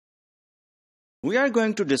we are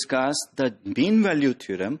going to discuss the mean value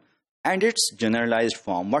theorem and its generalized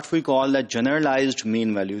form, what we call the generalized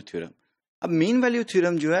mean value theorem. A mean value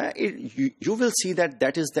theorem जो है, you will see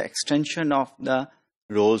that is the extension of the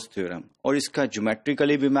Loews theorem. और इसका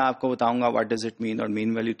geometrically भी मैं आपको बताऊंगा what does it mean, और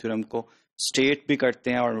mean value theorem को state भी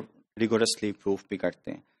करते हैं और rigorously proof भी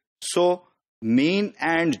करते हैं. So mean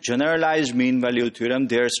and generalized mean value theorem,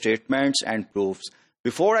 their statements and proofs.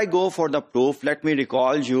 Before I go for the proof, let me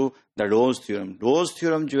recall you the Loews theorem. Loews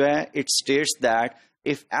theorem जो है, it states that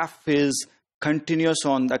if f is continuous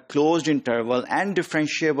on the closed interval and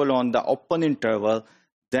differentiable on the open interval,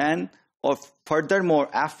 then or furthermore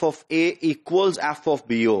f of a equals f of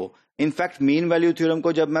b हो. In fact, mean value theorem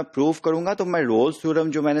को जब मैं proof करूंगा तो मैं Loews theorem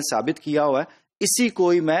जो मैंने साबित किया हुआ है इसी को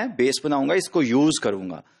ही मैं base बनाऊंगा, इसको use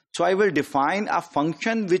करूंगा. So I will define a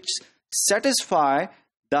function which satisfy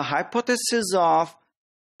the hypothesis of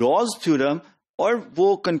Loews theorem और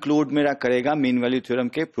वो conclude मेरा करेगा mean value theorem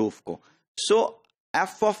के proof को. So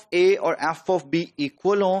f of a or f of b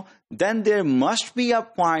equal हो, then there must be a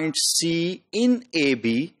point c in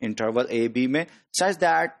AB, interval AB में, such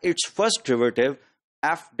that its first derivative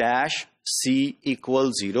f dash c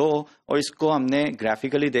equals 0. और इसको हमने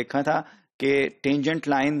graphically देखा था कि tangent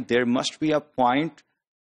line, there must be a point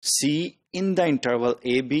c in the interval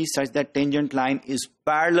AB such that tangent line is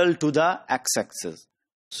parallel to the x-axis.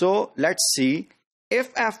 So let's see. If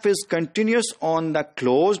f is continuous on the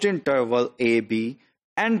closed interval AB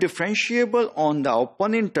and differentiable on the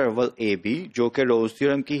open interval AB, जो कि Loews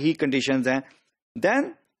theorem की ही conditions हैं,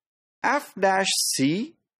 then f dash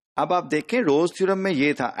c, अब आप देखें Loews theorem में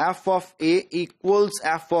ये था f of a equals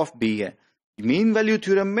f of b है. Mean value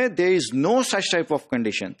theorem में there is no such type of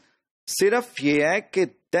condition. सिर्फ ये है कि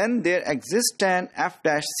then there exists an f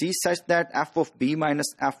dash c such that f of b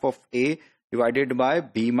minus f of a divided by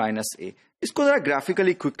b minus a. इसको जरा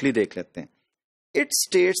graphically quickly देख लेते हैं. इट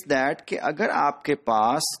स्टेट्स दैट कि अगर आपके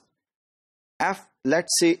पास f,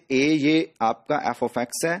 लेट्स से a, ये आपका f of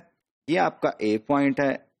x है, ये आपका a पॉइंट है,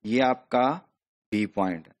 ये आपका b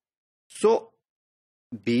पॉइंट है. सो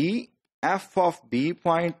b, f of b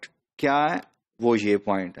point क्या है, वो ये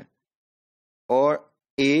पॉइंट है, और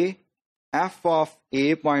a, f of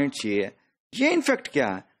a point ये है. ये इनफैक्ट क्या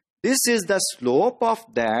है, this is the slope of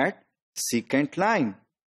that secant line.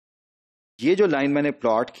 ये जो लाइन मैंने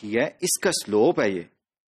प्लॉट की है इसका स्लोप है ये.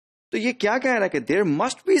 तो ये क्या कह रहा है कि there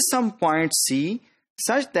must be some point C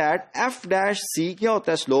such that F dash C क्या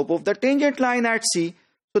होता है, slope of the tangent line at सी.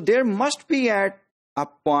 तो there must be at a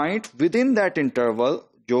point with in that interval,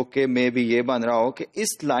 जो कि मे बी ये बन रहा हो कि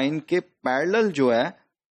इस लाइन के पैरेलल जो है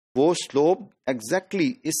वो स्लोप एग्जैक्टली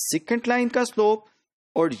इस सेकंड लाइन का स्लोप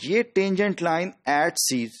और ये tangent line at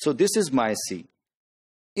C. So this is my सी.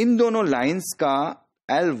 इन दोनों लाइंस का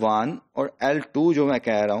L1 और L2 जो मैं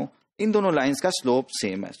कह रहा हूं, इन दोनों लाइंस का स्लोप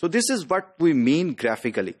सेम है. So this is what we mean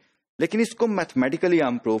graphically. लेकिन इसको मैथमेटिकली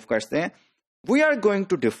हम प्रूव करते हैं. We are going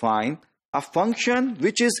to define a function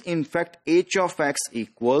which is in fact h of x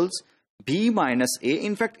equals b minus a.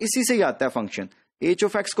 In fact इसी से ही आता है फंक्शन. h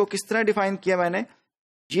of x को किस तरह डिफाइन किया मैंने,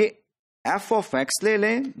 ये f of x ले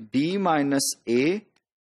लें, b minus a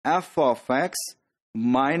f of x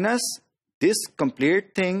minus this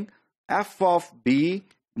complete thing f of b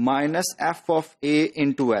minus f of a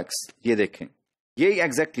into x. ये देखें, ये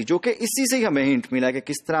एग्जैक्टली जो कि इसी से ही हमें हिंट मिला कि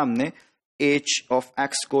किस तरह हमने h of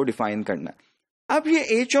x को डिफाइन करना है. अब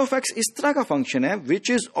ये h of x इस तरह का फंक्शन है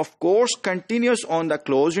which is of course continuous on the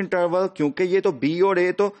closed interval, क्योंकि ये तो b और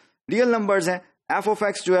a तो रियल नंबर्स हैं. f of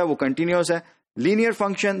x जो है वो कंटिन्यूअस है. लीनियर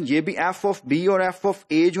फंक्शन, ये भी f of b और f of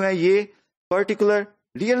a जो है ये पर्टिकुलर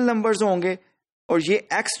रियल नंबर्स होंगे, और ये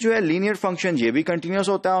x जो है लीनियर फंक्शन ये भी कंटिन्यूअस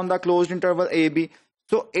होता है on the closed interval A B.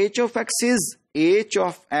 So h of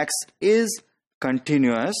x is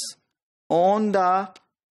continuous on the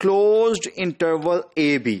closed interval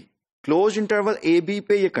A B. Closed interval A B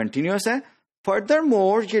पे ये कंटिन्यूअस है. फर्दर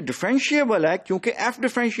मोर ये डिफरेंशिएबल है, क्योंकि f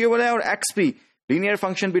डिफरेंशिएबल है और x भी लीनियर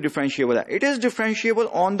फंक्शन भी डिफरेंशिएबल है. It is differentiable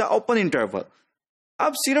on the open interval.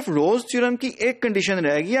 अब सिर्फ रोज थ्योरम की एक कंडीशन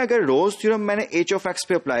रहेगी. अगर रोज थ्योरम मैंने h of x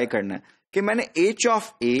पे अप्लाई करना है कि मैंने h of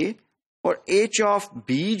a और h of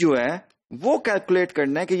b जो है वो कैलकुलेट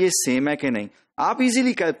करना है कि ये सेम है कि नहीं. आप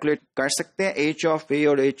इजीली कैलकुलेट कर सकते हैं. h of a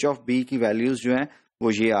और h of b की वैल्यूज जो हैं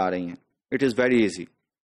वो ये आ रही हैं. It is very easy,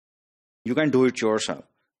 you can do it yourself.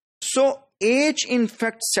 So h in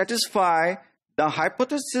fact satisfy the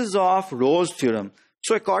hypothesis of Loews theorem.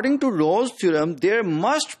 So according to Loews theorem, there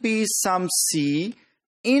must be some c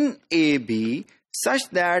in AB such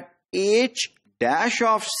that h dash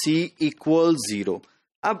of c equals 0.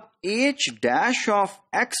 अब h dash of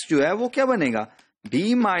x जो है वो क्या बनेगा, b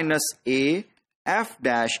minus a f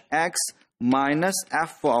dash x minus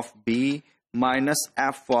F of B minus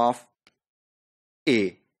F of A.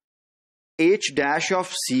 H dash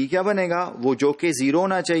of सी क्या बनेगा, वो जो कि जीरो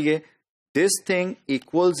होना चाहिए, this thing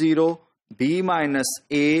equal zero, B minus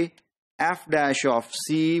A F dash of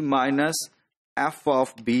C minus F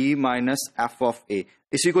of B minus F of ए।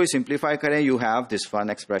 इसी को ही simplify करें, you have this one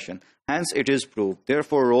expression, hence it is proved.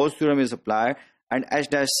 Therefore rose theorem is applied and H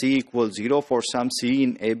dash C equal zero for some C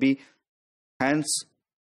in A B, hence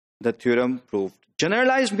the theorem proved.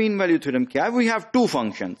 Generalised mean value theorem क्या है? We have two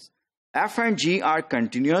functions, f and g are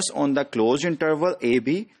continuous on the closed interval ab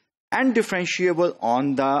and differentiable on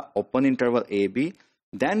the open interval ab.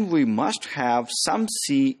 Then we must have some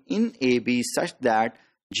c in ab such that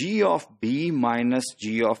g of b minus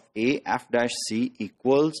g of a f dash c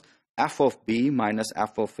equals f of b minus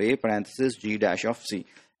f of a parenthesis g dash of c.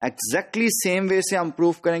 Exactly same way से हम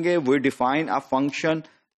proof करेंगे. We define a function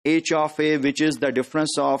h of a which is the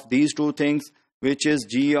difference of these two things, which is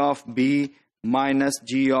g of b minus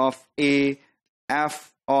g of a f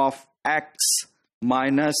of x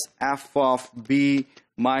minus f of b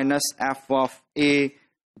minus f of a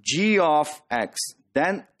g of x.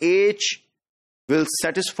 Then h will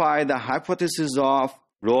satisfy the hypothesis of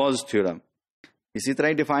Loews theorem. इसी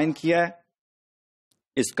तरह define किया है,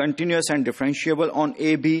 is continuous and differentiable on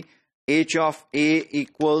ab. h of a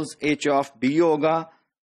equals h of b होगा.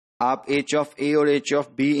 आप h of a और h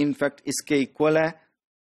of b in fact इसके equal है,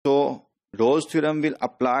 तो Loews theorem will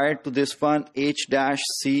apply to this one. h dash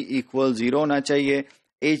c equal 0 होना चाहिए.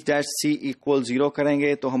 h dash c equal 0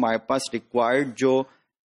 करेंगे तो हमारे पास रिक्वायर्ड जो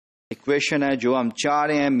इक्वेशन है, जो हम चाह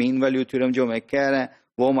रहे हैं, मीन वैल्यू थ्योरम जो मैं कह रहे हैं,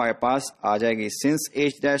 वो हमारे पास आ जाएगी. Since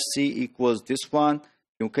h dash c equals this one,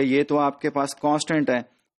 क्योंकि ये तो आपके पास कांस्टेंट है,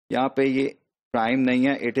 यहाँ पे ये प्राइम नहीं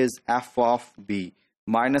है, it is f of b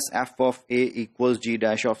minus f of a equals g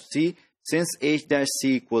dash of c. Since h dash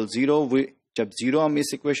c equals 0, जब जीरो हम इस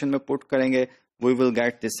इक्वेशन में पुट करेंगे, we will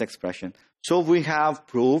get this expression. So we have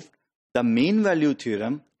proved the mean value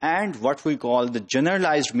theorem and what we call the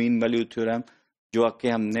generalised mean value theorem, जो कि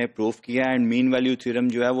हमने prove किया. And mean value theorem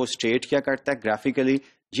जो है वो स्टेट क्या करता है ग्राफिकली,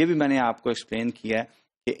 ये भी मैंने आपको एक्सप्लेन किया है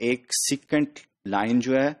कि एक सीक्वेंट लाइन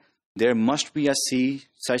जो है, there must be a C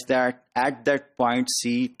such that at that point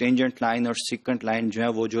C tangent line और सीक्वेंट लाइन जो है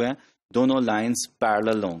वो जो है दोनों लाइंस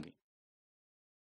पैरेलल होंगी.